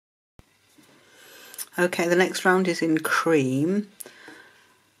Okay, the next round is in cream,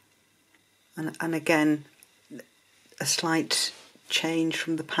 and again a slight change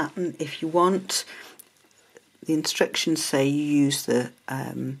from the pattern if you want. The instructions say you use the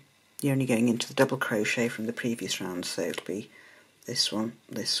you're only going into the double crochet from the previous round, so it'll be this one,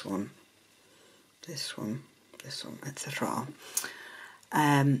 this one, this one, this one, etc.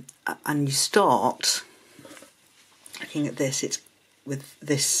 And you start looking at this, it's with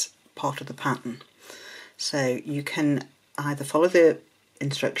this part of the pattern. So you can either follow the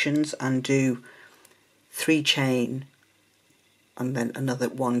instructions and do 3 chain and then another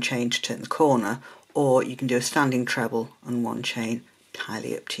 1 chain to turn the corner, or you can do a standing treble and 1 chain,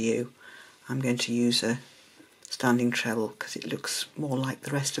 entirely up to you. I'm going to use a standing treble because it looks more like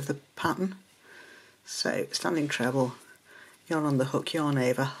the rest of the pattern. So standing treble, yarn on the hook, yarn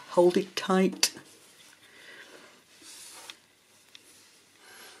over, hold it tight.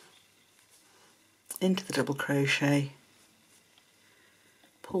 Into the double crochet,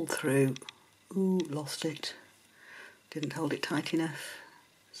 pull through, ooh, lost it, didn't hold it tight enough,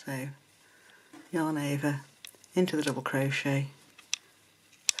 so yarn over, into the double crochet,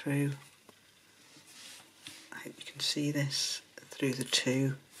 through, I hope you can see this, through the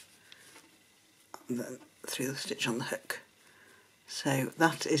 2, and then through the stitch on the hook. So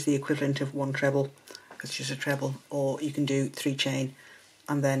that is the equivalent of 1 treble, because it's just a treble, or you can do 3 chain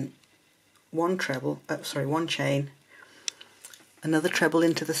and then 1 treble, 1 chain, another treble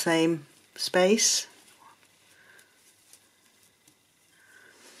into the same space,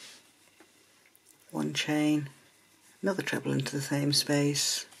 one chain, another treble into the same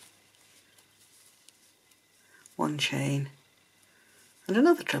space, 1 chain, and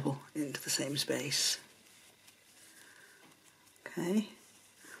another treble into the same space. Okay,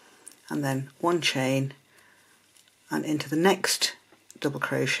 and then 1 chain, and into the next double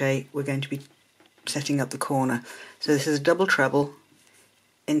crochet we're going to be setting up the corner. So this is a double treble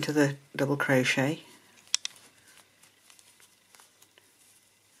into the double crochet,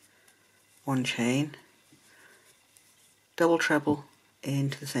 1 chain, double treble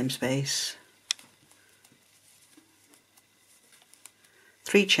into the same space,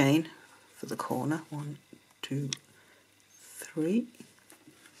 3 chain for the corner, 1, 2, 3,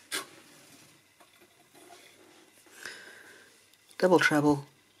 double treble,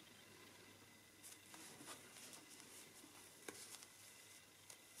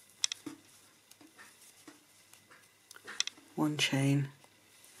 one chain,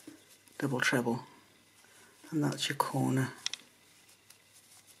 double treble, and that's your corner.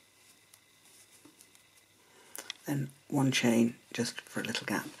 Then 1 chain just for a little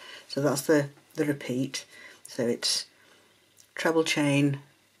gap. So that's the repeat. So it's treble chain,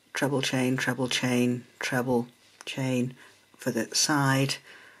 treble chain, treble chain, treble chain for the side,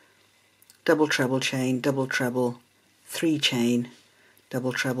 double treble chain, double treble, 3 chain,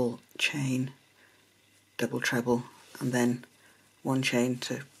 double treble chain, double treble, and then 1 chain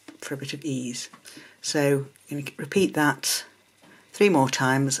for a bit of ease. So I'm going to repeat that 3 more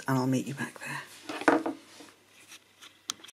times and I'll meet you back there.